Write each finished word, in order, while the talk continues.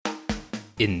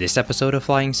In this episode of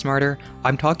Flying Smarter,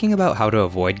 I'm talking about how to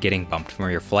avoid getting bumped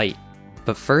from your flight.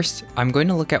 But first, I'm going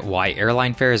to look at why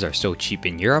airline fares are so cheap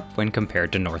in Europe when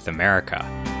compared to North America.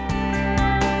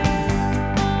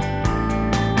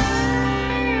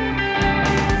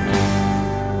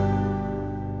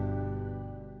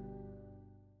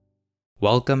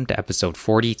 Welcome to episode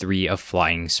 43 of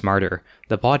Flying Smarter,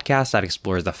 the podcast that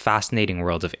explores the fascinating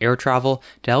world of air travel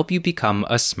to help you become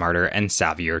a smarter and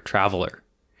savvier traveler.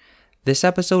 This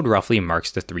episode roughly marks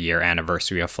the 3-year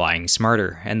anniversary of Flying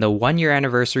Smarter and the 1-year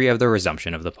anniversary of the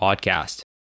resumption of the podcast.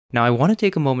 Now, I want to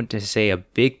take a moment to say a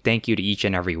big thank you to each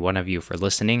and every one of you for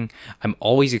listening. I'm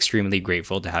always extremely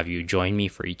grateful to have you join me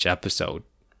for each episode.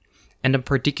 And a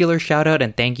particular shout out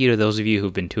and thank you to those of you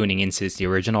who've been tuning in since the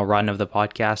original run of the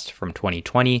podcast from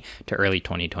 2020 to early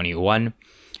 2021.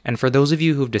 And for those of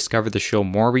you who've discovered the show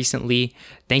more recently,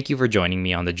 thank you for joining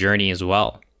me on the journey as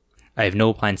well. I have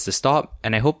no plans to stop,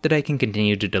 and I hope that I can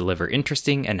continue to deliver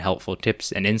interesting and helpful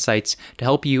tips and insights to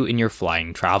help you in your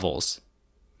flying travels.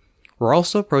 We're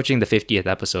also approaching the 50th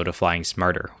episode of Flying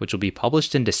Smarter, which will be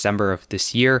published in December of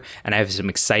this year, and I have some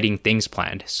exciting things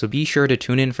planned, so be sure to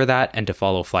tune in for that and to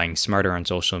follow Flying Smarter on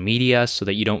social media so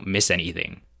that you don't miss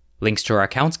anything. Links to our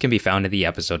accounts can be found in the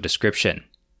episode description.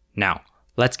 Now,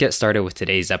 let's get started with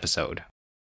today's episode.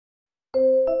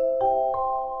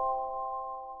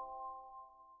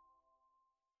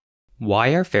 Why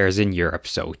are fares in Europe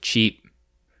so cheap?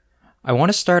 I want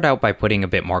to start out by putting a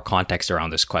bit more context around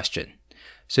this question.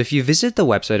 So if you visit the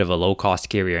website of a low-cost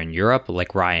carrier in Europe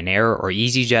like Ryanair or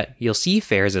EasyJet, you'll see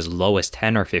fares as low as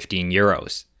 10 or 15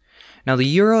 euros. Now the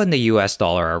euro and the US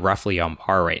dollar are roughly on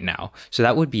par right now, so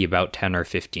that would be about 10 or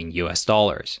 15 US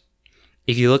dollars.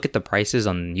 If you look at the prices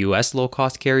on US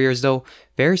low-cost carriers though,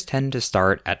 fares tend to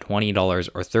start at $20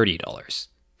 or $30.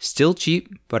 Still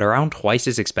cheap, but around twice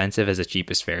as expensive as the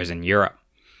cheapest fares in Europe.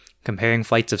 Comparing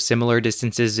flights of similar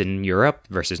distances in Europe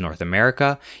versus North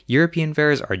America, European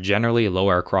fares are generally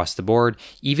lower across the board,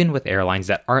 even with airlines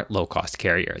that aren't low-cost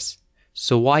carriers.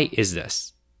 So why is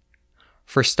this?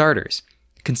 For starters,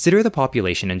 consider the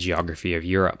population and geography of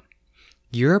Europe.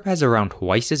 Europe has around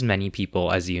twice as many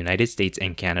people as the United States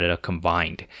and Canada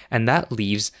combined, and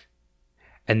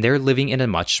they're living in a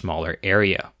much smaller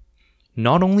area.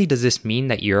 Not only does this mean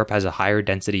that Europe has a higher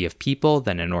density of people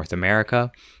than in North America,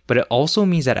 but it also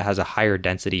means that it has a higher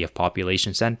density of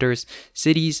population centers,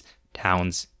 cities,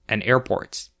 towns, and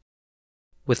airports.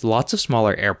 With lots of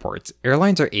smaller airports,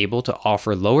 airlines are able to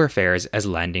offer lower fares as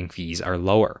landing fees are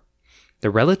lower. The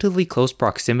relatively close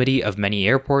proximity of many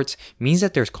airports means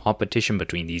that there's competition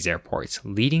between these airports,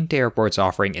 leading to airports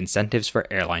offering incentives for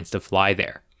airlines to fly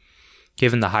there.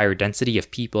 Given the higher density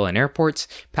of people in airports,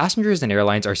 passengers and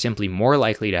airlines are simply more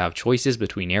likely to have choices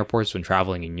between airports when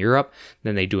traveling in Europe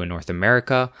than they do in North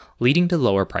America, leading to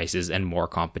lower prices and more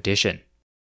competition.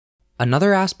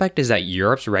 Another aspect is that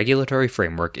Europe's regulatory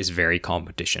framework is very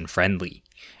competition friendly.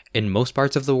 In most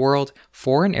parts of the world,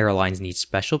 foreign airlines need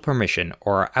special permission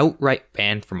or are outright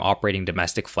banned from operating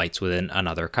domestic flights within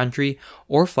another country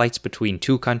or flights between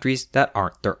two countries that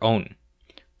aren't their own.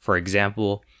 For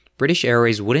example, British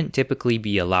Airways wouldn't typically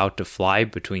be allowed to fly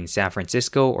between San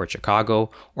Francisco or Chicago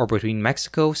or between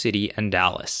Mexico City and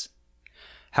Dallas.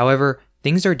 However,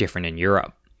 things are different in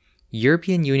Europe.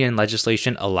 European Union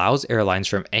legislation allows airlines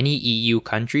from any EU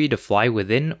country to fly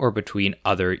within or between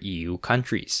other EU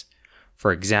countries.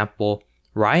 For example,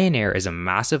 Ryanair is a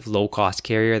massive low-cost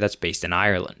carrier that's based in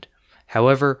Ireland.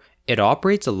 However, it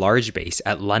operates a large base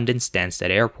at London Stansted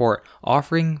Airport,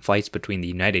 offering flights between the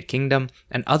United Kingdom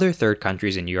and other third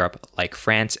countries in Europe like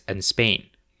France and Spain.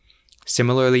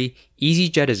 Similarly,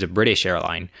 EasyJet is a British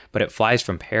airline, but it flies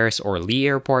from Paris or Lille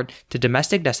Airport to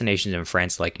domestic destinations in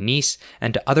France like Nice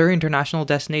and to other international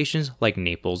destinations like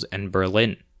Naples and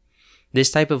Berlin.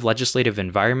 This type of legislative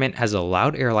environment has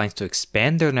allowed airlines to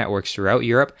expand their networks throughout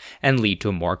Europe and lead to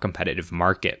a more competitive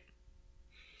market.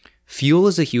 Fuel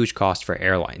is a huge cost for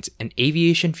airlines, and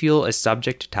aviation fuel is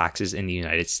subject to taxes in the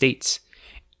United States.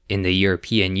 In the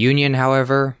European Union,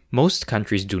 however, most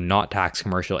countries do not tax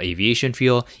commercial aviation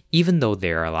fuel, even though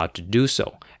they are allowed to do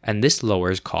so, and this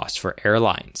lowers costs for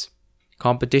airlines.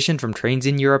 Competition from trains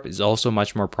in Europe is also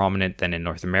much more prominent than in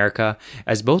North America,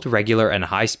 as both regular and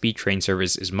high-speed train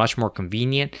service is much more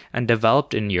convenient and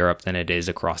developed in Europe than it is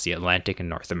across the Atlantic in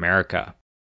North America.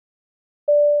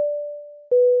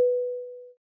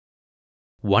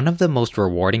 One of the most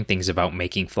rewarding things about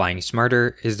making Flying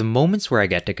Smarter is the moments where I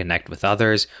get to connect with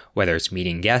others, whether it's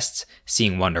meeting guests,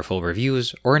 seeing wonderful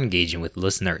reviews, or engaging with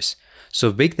listeners. So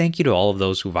a big thank you to all of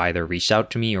those who've either reached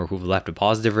out to me or who've left a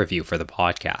positive review for the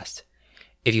podcast.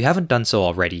 If you haven't done so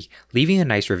already, leaving a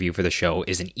nice review for the show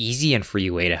is an easy and free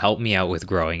way to help me out with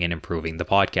growing and improving the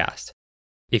podcast.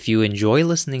 If you enjoy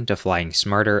listening to Flying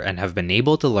Smarter and have been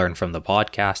able to learn from the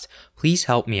podcast, please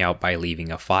help me out by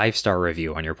leaving a 5-star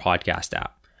review on your podcast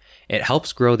app. It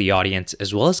helps grow the audience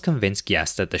as well as convince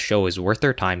guests that the show is worth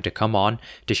their time to come on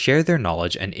to share their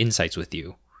knowledge and insights with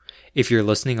you. If you're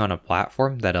listening on a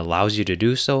platform that allows you to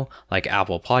do so, like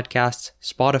Apple Podcasts,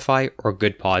 Spotify, or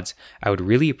Good Pods, I would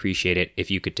really appreciate it if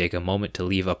you could take a moment to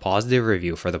leave a positive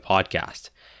review for the podcast.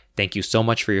 Thank you so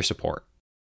much for your support.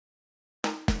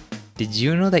 Did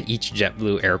you know that each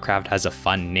JetBlue aircraft has a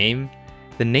fun name?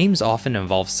 The names often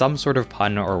involve some sort of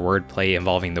pun or wordplay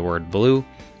involving the word blue,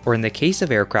 or in the case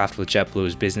of aircraft with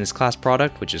JetBlue's business class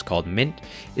product, which is called Mint,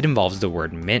 it involves the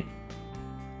word mint.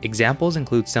 Examples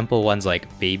include simple ones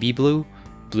like Baby Blue,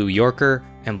 Blue Yorker,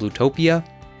 and Bluetopia,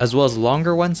 as well as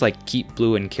longer ones like Keep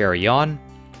Blue and Carry On,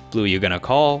 Blue You Gonna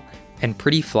Call, and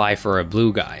Pretty Fly for a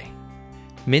Blue Guy.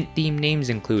 Mint-themed names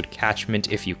include Catch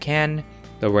Mint If You Can,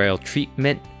 The Royal Treat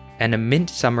Mint, and A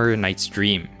Mint Summer Night's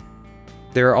Dream.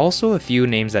 There are also a few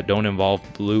names that don't involve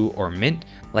blue or mint,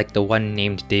 like the one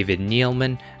named David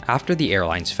Neeleman after the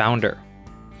airline's founder.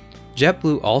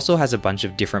 JetBlue also has a bunch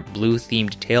of different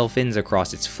blue-themed tail fins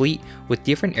across its fleet, with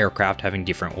different aircraft having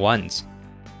different ones.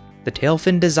 The tail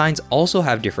fin designs also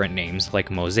have different names like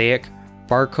Mosaic,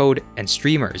 Barcode, and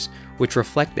Streamers, which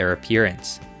reflect their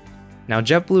appearance. Now,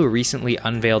 JetBlue recently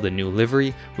unveiled a new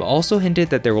livery, but also hinted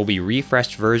that there will be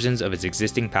refreshed versions of its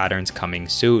existing patterns coming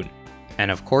soon. And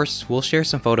of course, we'll share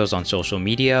some photos on social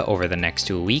media over the next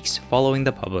 2 weeks following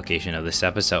the publication of this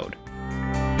episode.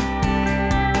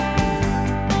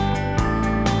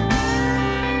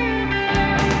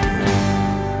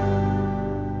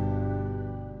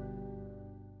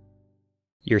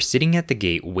 You're sitting at the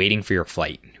gate waiting for your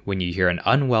flight when you hear an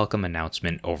unwelcome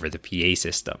announcement over the PA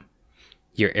system.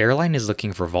 Your airline is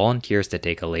looking for volunteers to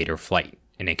take a later flight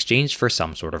in exchange for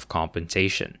some sort of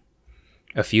compensation.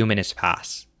 A few minutes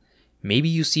pass. Maybe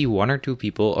you see 1 or 2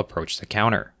 people approach the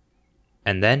counter.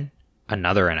 And then,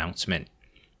 another announcement.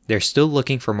 They're still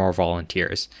looking for more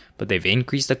volunteers, but they've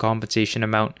increased the compensation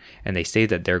amount, and they say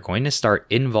that they're going to start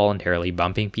involuntarily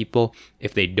bumping people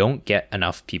if they don't get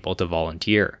enough people to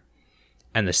volunteer.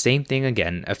 And the same thing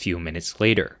again a few minutes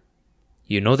later.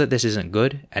 You know that this isn't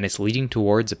good, and it's leading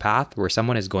towards a path where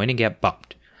someone is going to get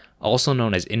bumped, also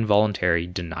known as involuntary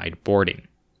denied boarding.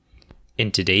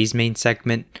 In today's main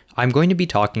segment, I'm going to be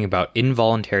talking about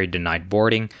involuntary denied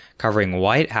boarding, covering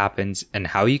why it happens and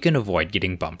how you can avoid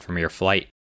getting bumped from your flight.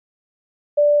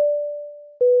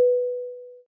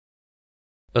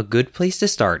 A good place to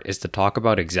start is to talk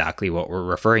about exactly what we're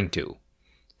referring to.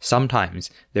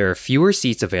 Sometimes, there are fewer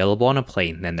seats available on a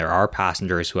plane than there are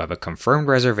passengers who have a confirmed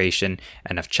reservation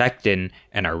and have checked in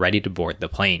and are ready to board the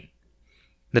plane.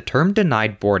 The term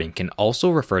denied boarding can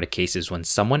also refer to cases when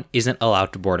someone isn't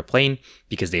allowed to board a plane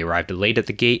because they arrived late at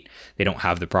the gate, they don't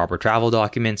have the proper travel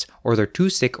documents, or they're too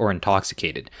sick or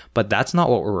intoxicated, but that's not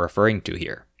what we're referring to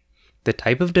here. The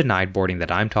type of denied boarding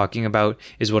that I'm talking about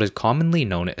is what is commonly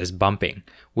known as bumping,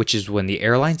 which is when the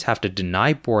airlines have to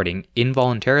deny boarding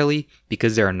involuntarily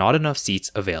because there are not enough seats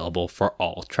available for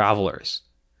all travelers.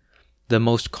 The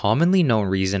most commonly known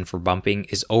reason for bumping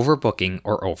is overbooking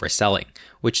or overselling,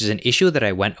 which is an issue that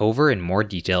I went over in more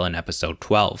detail in episode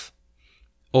 12.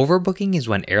 Overbooking is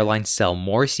when airlines sell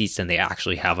more seats than they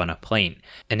actually have on a plane,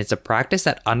 and it's a practice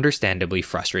that understandably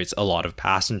frustrates a lot of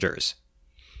passengers.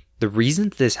 The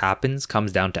reason this happens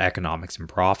comes down to economics and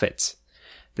profits.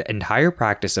 The entire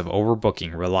practice of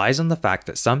overbooking relies on the fact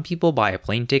that some people buy a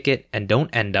plane ticket and don't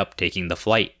end up taking the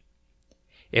flight.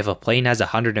 If a plane has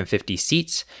 150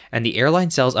 seats and the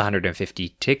airline sells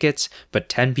 150 tickets but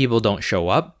 10 people don't show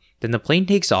up, then the plane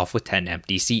takes off with 10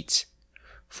 empty seats.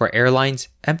 For airlines,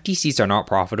 empty seats are not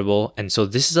profitable, and so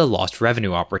this is a lost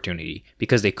revenue opportunity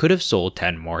because they could have sold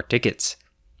 10 more tickets.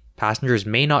 Passengers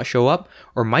may not show up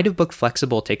or might have booked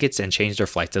flexible tickets and changed their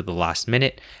flights at the last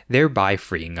minute, thereby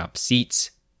freeing up seats.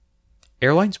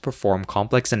 Airlines perform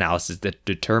complex analysis that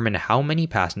determine how many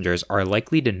passengers are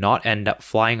likely to not end up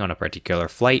flying on a particular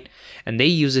flight, and they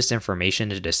use this information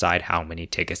to decide how many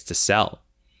tickets to sell.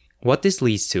 What this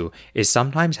leads to is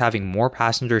sometimes having more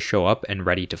passengers show up and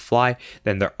ready to fly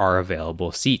than there are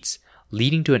available seats,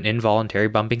 leading to an involuntary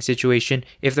bumping situation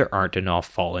if there aren't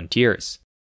enough volunteers.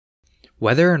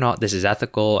 Whether or not this is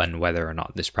ethical and whether or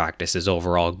not this practice is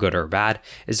overall good or bad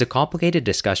is a complicated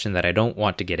discussion that I don't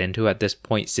want to get into at this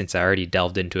point since I already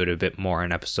delved into it a bit more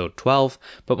in episode 12,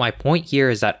 but my point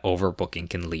here is that overbooking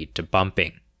can lead to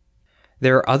bumping.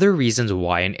 There are other reasons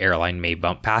why an airline may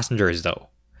bump passengers though.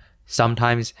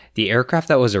 Sometimes, the aircraft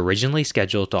that was originally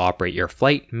scheduled to operate your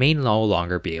flight may no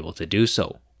longer be able to do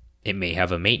so. It may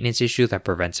have a maintenance issue that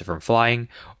prevents it from flying,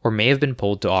 or may have been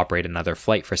pulled to operate another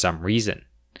flight for some reason.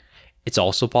 It's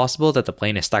also possible that the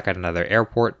plane is stuck at another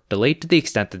airport, delayed to the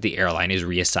extent that the airline is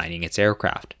reassigning its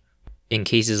aircraft. In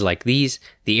cases like these,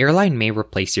 the airline may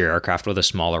replace your aircraft with a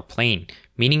smaller plane,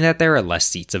 meaning that there are less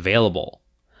seats available.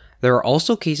 There are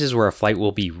also cases where a flight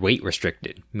will be weight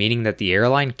restricted, meaning that the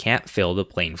airline can't fill the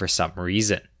plane for some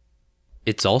reason.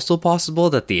 It's also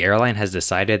possible that the airline has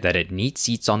decided that it needs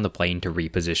seats on the plane to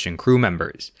reposition crew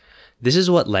members. This is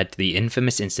what led to the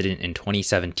infamous incident in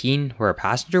 2017 where a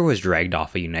passenger was dragged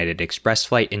off a United Express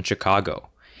flight in Chicago.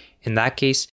 In that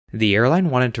case, the airline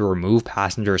wanted to remove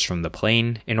passengers from the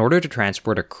plane in order to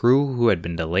transport a crew who had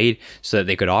been delayed so that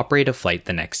they could operate a flight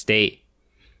the next day.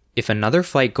 If another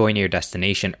flight going to your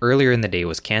destination earlier in the day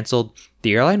was cancelled,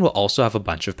 the airline will also have a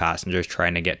bunch of passengers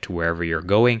trying to get to wherever you're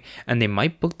going, and they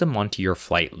might book them onto your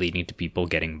flight, leading to people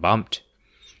getting bumped.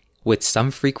 With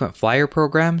some frequent flyer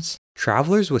programs,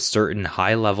 travelers with certain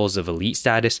high levels of elite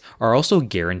status are also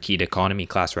guaranteed economy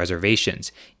class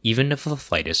reservations, even if the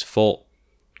flight is full.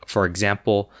 For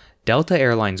example, Delta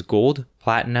Airlines Gold,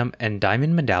 Platinum, and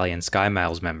Diamond Medallion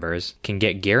SkyMiles members can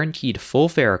get guaranteed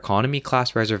full-fare economy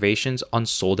class reservations on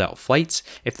sold-out flights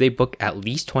if they book at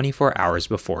least 24 hours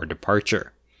before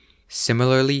departure.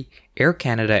 Similarly, Air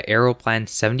Canada Aeroplan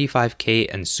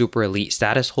 75K and Super Elite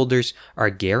status holders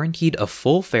are guaranteed a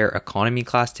full-fare economy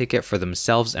class ticket for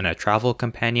themselves and a travel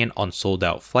companion on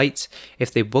sold-out flights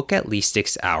if they book at least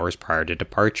 6 hours prior to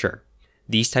departure.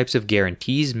 These types of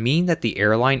guarantees mean that the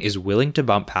airline is willing to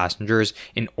bump passengers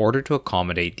in order to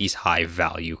accommodate these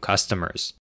high-value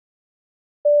customers.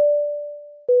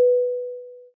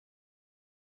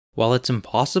 While it's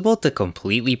impossible to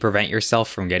completely prevent yourself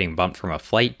from getting bumped from a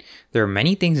flight, there are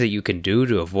many things that you can do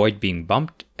to avoid being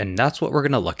bumped, and that's what we're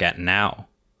going to look at now.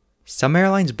 Some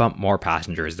airlines bump more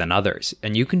passengers than others,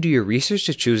 and you can do your research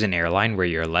to choose an airline where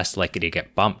you're less likely to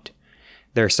get bumped.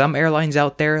 There are some airlines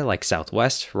out there like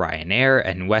Southwest, Ryanair,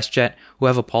 and WestJet who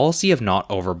have a policy of not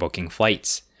overbooking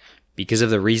flights. Because of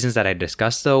the reasons that I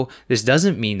discussed though, this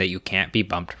doesn't mean that you can't be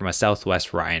bumped from a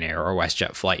Southwest, Ryanair, or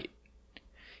WestJet flight.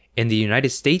 In the United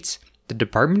States, the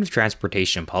Department of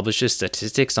Transportation publishes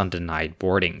statistics on denied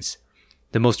boardings.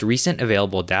 The most recent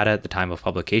available data at the time of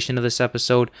publication of this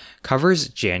episode covers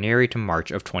January to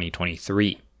March of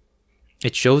 2023.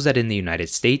 It shows that in the United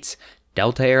States,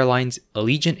 Delta Airlines,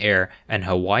 Allegiant Air, and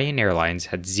Hawaiian Airlines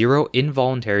had 0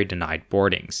 involuntary denied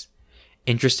boardings.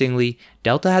 Interestingly,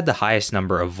 Delta had the highest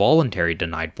number of voluntary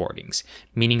denied boardings,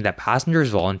 meaning that passengers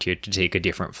volunteered to take a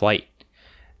different flight.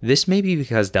 This may be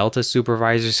because Delta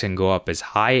supervisors can go up as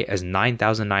high as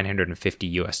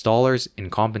 $9,950 in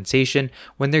compensation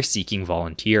when they're seeking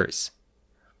volunteers.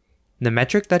 The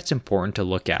metric that's important to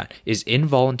look at is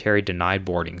involuntary denied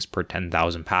boardings per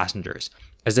 10,000 passengers,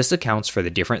 as this accounts for the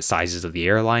different sizes of the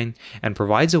airline and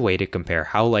provides a way to compare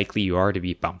how likely you are to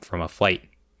be bumped from a flight.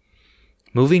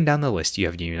 Moving down the list, you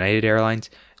have United Airlines,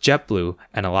 JetBlue,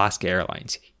 and Alaska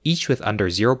Airlines, each with under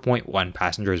 0.1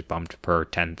 passengers bumped per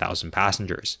 10,000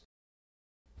 passengers.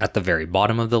 At the very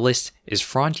bottom of the list is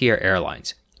Frontier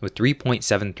Airlines, with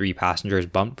 3.73 passengers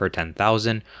bumped per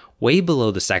 10,000, way below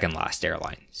the second last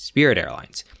airline, Spirit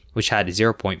Airlines, which had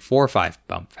 0.45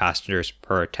 bumped passengers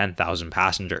per 10,000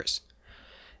 passengers.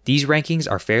 These rankings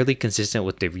are fairly consistent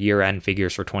with the year-end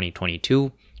figures for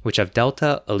 2022, which have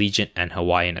Delta, Allegiant, and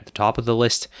Hawaiian at the top of the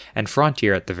list, and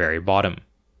Frontier at the very bottom.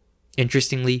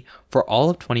 Interestingly, for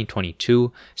all of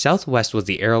 2022, Southwest was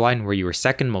the airline where you were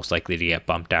second most likely to get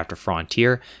bumped after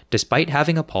Frontier, despite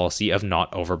having a policy of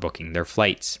not overbooking their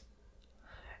flights.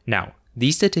 Now,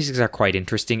 these statistics are quite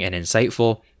interesting and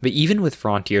insightful, but even with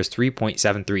Frontier's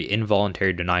 3.73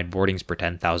 involuntary denied boardings per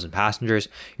 10,000 passengers,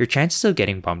 your chances of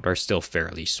getting bumped are still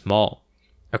fairly small.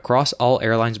 Across all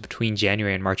airlines between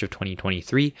January and March of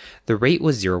 2023, the rate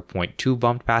was 0.2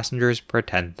 bumped passengers per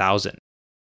 10,000.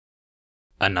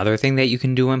 Another thing that you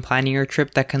can do when planning your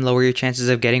trip that can lower your chances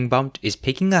of getting bumped is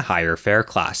picking a higher fare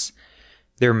class.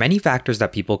 There are many factors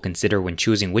that people consider when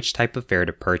choosing which type of fare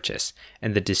to purchase,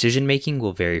 and the decision making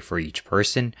will vary for each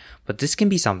person, but this can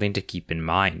be something to keep in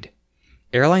mind.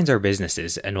 Airlines are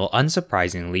businesses and will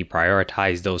unsurprisingly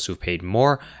prioritize those who've paid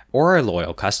more or are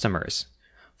loyal customers.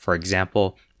 For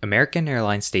example, American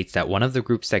Airlines states that one of the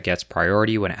groups that gets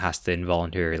priority when it has to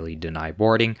involuntarily deny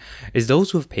boarding is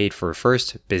those who have paid for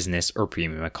first, business, or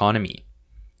premium economy.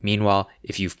 Meanwhile,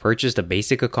 if you've purchased a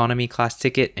basic economy class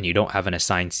ticket and you don't have an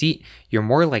assigned seat, you're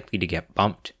more likely to get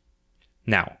bumped.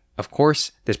 Now, Of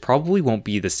course, this probably won't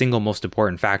be the single most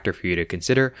important factor for you to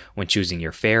consider when choosing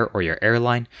your fare or your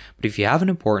airline, but if you have an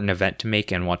important event to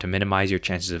make and want to minimize your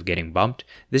chances of getting bumped,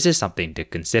 this is something to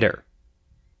consider.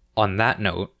 On that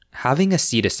note, having a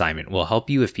seat assignment will help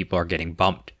you if people are getting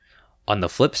bumped. On the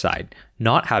flip side,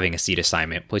 not having a seat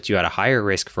assignment puts you at a higher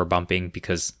risk for bumping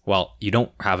because, well, you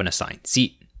don't have an assigned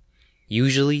seat.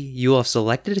 Usually, you will have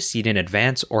selected a seat in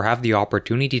advance or have the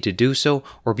opportunity to do so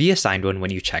or be assigned one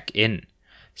when you check in.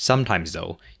 Sometimes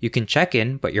though, you can check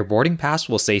in, but your boarding pass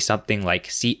will say something like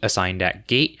seat assigned at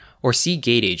gate or see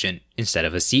gate agent instead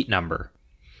of a seat number.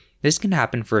 This can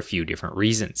happen for a few different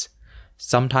reasons.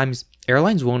 Sometimes,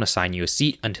 airlines won't assign you a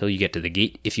seat until you get to the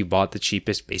gate if you bought the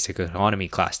cheapest basic economy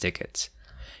class tickets.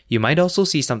 You might also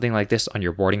see something like this on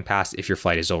your boarding pass if your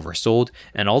flight is oversold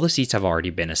and all the seats have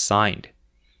already been assigned.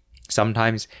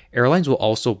 Sometimes, airlines will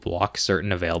also block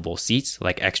certain available seats,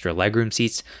 like extra legroom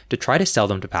seats, to try to sell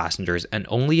them to passengers and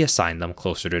only assign them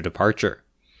closer to departure.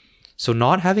 So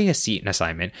not having a seat in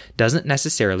assignment doesn't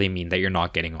necessarily mean that you're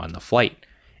not getting on the flight.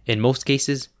 In most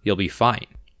cases, you'll be fine.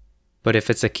 But if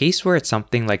it's a case where it's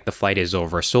something like the flight is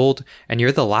oversold and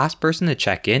you're the last person to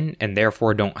check in and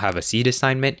therefore don't have a seat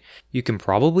assignment, you can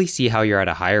probably see how you're at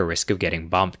a higher risk of getting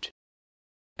bumped.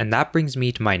 And that brings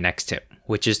me to my next tip,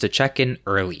 which is to check in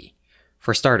early.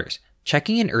 For starters,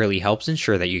 checking in early helps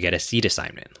ensure that you get a seat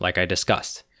assignment, like I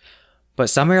discussed.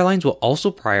 But some airlines will also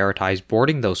prioritize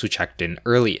boarding those who checked in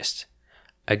earliest.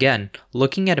 Again,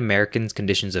 looking at American's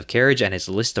conditions of carriage and its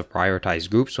list of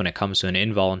prioritized groups when it comes to an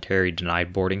involuntary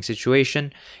denied boarding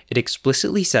situation, it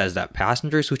explicitly says that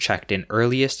passengers who checked in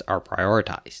earliest are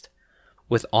prioritized.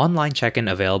 With online check-in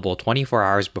available 24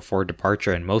 hours before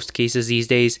departure in most cases these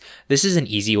days, this is an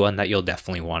easy one that you'll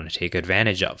definitely want to take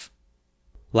advantage of.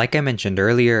 Like I mentioned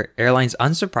earlier, airlines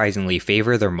unsurprisingly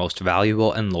favor their most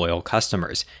valuable and loyal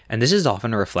customers, and this is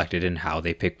often reflected in how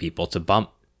they pick people to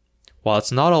bump. While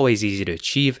it's not always easy to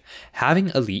achieve, having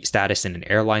elite status in an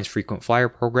airline's frequent flyer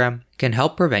program can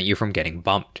help prevent you from getting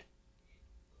bumped.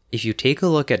 If you take a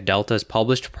look at Delta's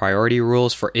published priority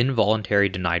rules for involuntary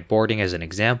denied boarding as an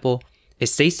example, it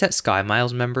states that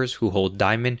SkyMiles members who hold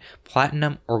Diamond,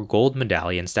 Platinum, or Gold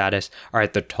medallion status are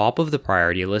at the top of the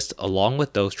priority list along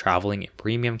with those traveling in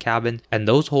premium cabin and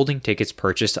those holding tickets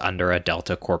purchased under a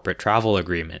Delta corporate travel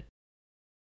agreement.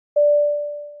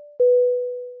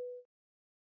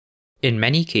 In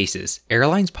many cases,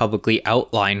 airlines publicly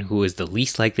outline who is the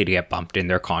least likely to get bumped in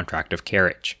their contract of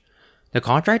carriage. The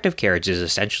contract of carriage is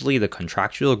essentially the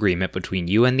contractual agreement between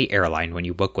you and the airline when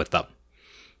you book with them.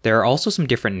 There are also some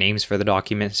different names for the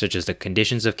document, such as the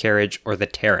conditions of carriage or the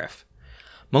tariff.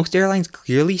 Most airlines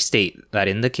clearly state that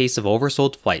in the case of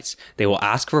oversold flights, they will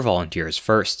ask for volunteers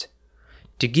first.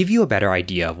 To give you a better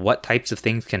idea of what types of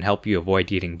things can help you avoid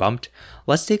getting bumped,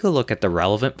 let's take a look at the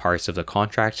relevant parts of the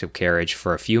contract of carriage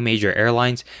for a few major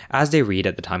airlines as they read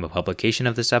at the time of publication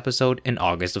of this episode in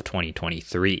August of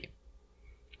 2023.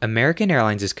 American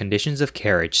Airlines' conditions of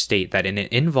carriage state that in an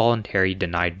involuntary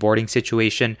denied boarding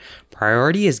situation,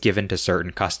 priority is given to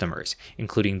certain customers,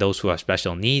 including those who have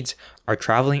special needs, are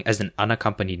traveling as an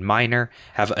unaccompanied minor,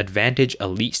 have Advantage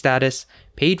Elite status,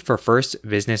 paid for first,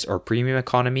 business, or premium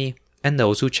economy, and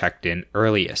those who checked in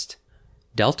earliest.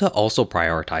 Delta also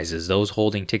prioritizes those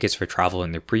holding tickets for travel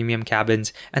in their premium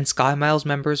cabins and SkyMiles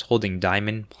members holding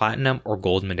Diamond, Platinum, or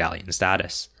Gold medallion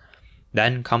status.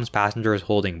 Then comes passengers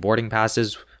holding boarding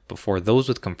passes before those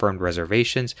with confirmed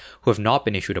reservations who have not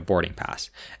been issued a boarding pass,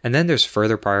 and then there's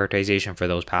further prioritization for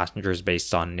those passengers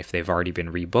based on if they've already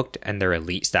been rebooked and their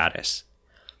elite status.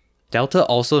 Delta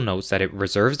also notes that it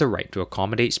reserves the right to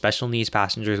accommodate special needs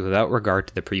passengers without regard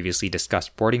to the previously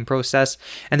discussed boarding process,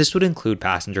 and this would include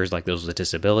passengers like those with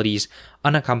disabilities,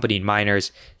 unaccompanied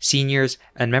minors, seniors,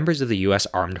 and members of the U.S.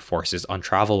 Armed Forces on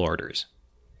travel orders.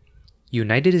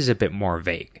 United is a bit more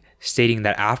vague, stating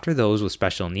that after those with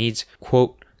special needs,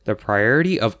 quote, the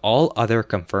priority of all other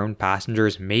confirmed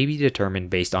passengers may be determined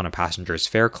based on a passenger's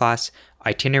fare class,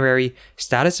 itinerary,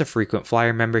 status of frequent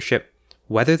flyer membership,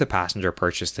 whether the passenger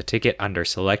purchased the ticket under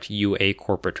select UA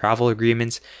corporate travel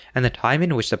agreements, and the time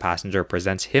in which the passenger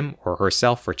presents him or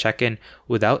herself for check-in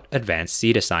without advanced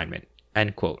seat assignment.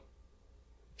 End quote.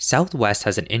 Southwest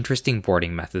has an interesting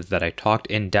boarding method that I talked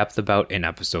in depth about in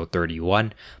episode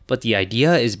 31, but the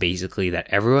idea is basically that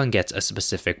everyone gets a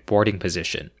specific boarding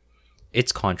position.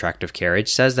 Its contract of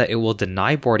carriage says that it will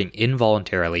deny boarding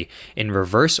involuntarily in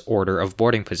reverse order of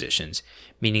boarding positions,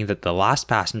 meaning that the last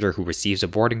passenger who receives a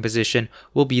boarding position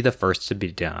will be the first to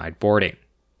be denied boarding.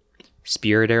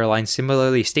 Spirit Airlines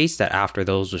similarly states that after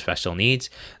those with special needs,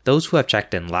 those who have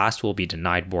checked in last will be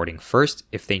denied boarding first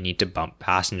if they need to bump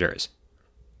passengers.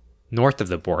 North of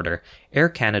the border, Air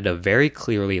Canada very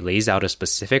clearly lays out a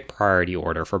specific priority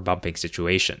order for bumping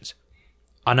situations.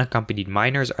 Unaccompanied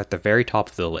minors are at the very top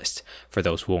of the list for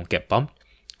those who won't get bumped,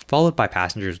 followed by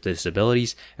passengers with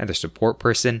disabilities and their support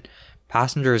person,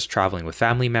 passengers traveling with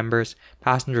family members,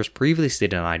 passengers previously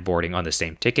denied boarding on the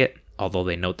same ticket, although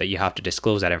they note that you have to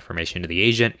disclose that information to the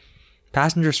agent,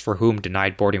 passengers for whom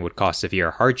denied boarding would cause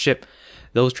severe hardship,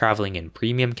 those traveling in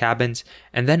premium cabins,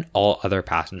 and then all other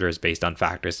passengers based on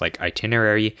factors like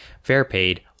itinerary, fare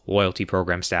paid, loyalty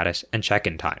program status, and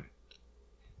check-in time.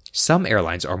 Some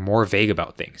airlines are more vague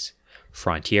about things.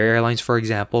 Frontier Airlines, for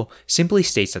example, simply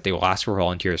states that they will ask for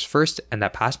volunteers first and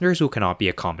that passengers who cannot be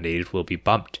accommodated will be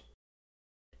bumped.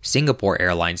 Singapore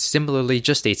Airlines similarly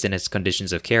just states in its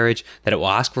conditions of carriage that it will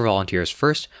ask for volunteers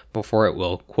first before it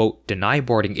will, quote, deny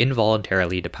boarding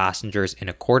involuntarily to passengers in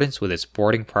accordance with its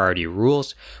boarding priority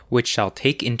rules, which shall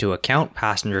take into account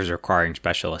passengers requiring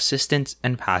special assistance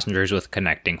and passengers with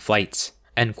connecting flights,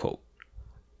 end quote.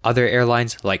 Other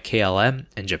airlines like KLM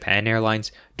and Japan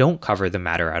Airlines don't cover the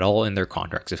matter at all in their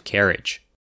contracts of carriage.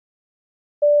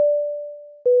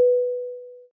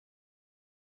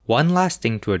 One last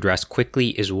thing to address quickly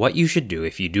is what you should do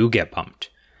if you do get bumped.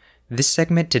 This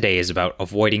segment today is about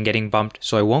avoiding getting bumped,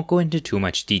 so I won't go into too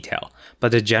much detail,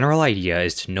 but the general idea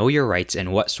is to know your rights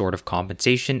and what sort of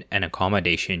compensation and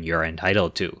accommodation you're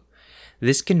entitled to.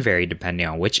 This can vary depending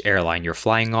on which airline you're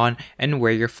flying on and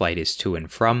where your flight is to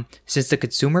and from, since the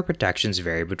consumer protections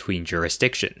vary between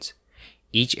jurisdictions.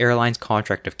 Each airline's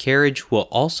contract of carriage will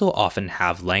also often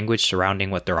have language surrounding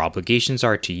what their obligations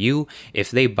are to you if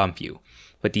they bump you,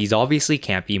 but these obviously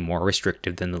can't be more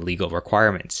restrictive than the legal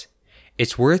requirements.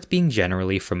 It's worth being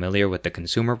generally familiar with the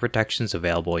consumer protections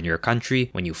available in your country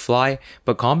when you fly,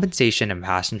 but compensation and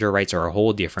passenger rights are a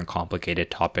whole different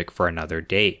complicated topic for another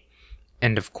day.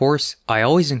 And of course, I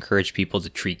always encourage people to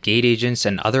treat gate agents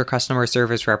and other customer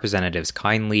service representatives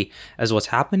kindly, as what's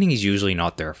happening is usually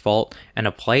not their fault, and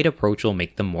a polite approach will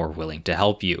make them more willing to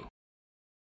help you.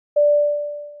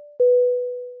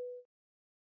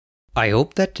 I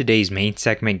hope that today's main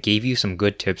segment gave you some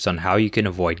good tips on how you can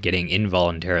avoid getting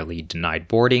involuntarily denied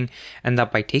boarding, and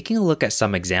that by taking a look at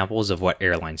some examples of what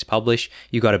airlines publish,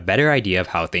 you got a better idea of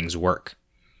how things work.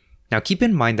 Now keep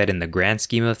in mind that in the grand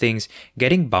scheme of things,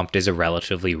 getting bumped is a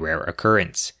relatively rare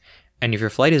occurrence. And if your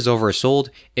flight is oversold,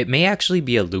 it may actually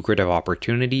be a lucrative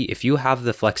opportunity if you have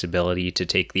the flexibility to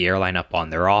take the airline up on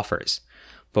their offers.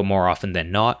 But more often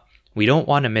than not, we don't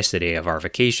want to miss a day of our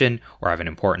vacation, or have an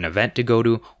important event to go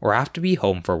to, or have to be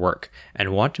home for work,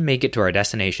 and want to make it to our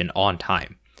destination on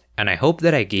time. And I hope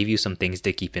that I gave you some things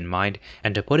to keep in mind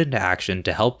and to put into action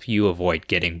to help you avoid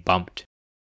getting bumped.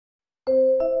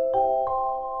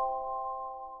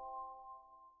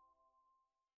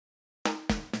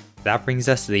 That brings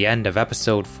us to the end of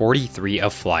episode 43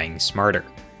 of Flying Smarter.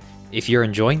 If you're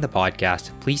enjoying the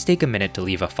podcast, please take a minute to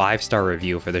leave a 5-star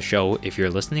review for the show if you're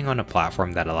listening on a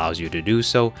platform that allows you to do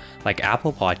so, like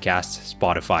Apple Podcasts,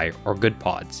 Spotify, or Good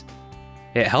Pods.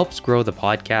 It helps grow the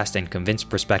podcast and convince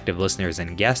prospective listeners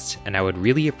and guests, and I would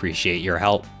really appreciate your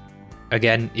help.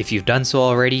 Again, if you've done so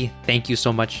already, thank you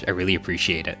so much, I really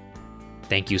appreciate it.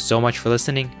 Thank you so much for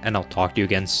listening, and I'll talk to you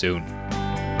again soon.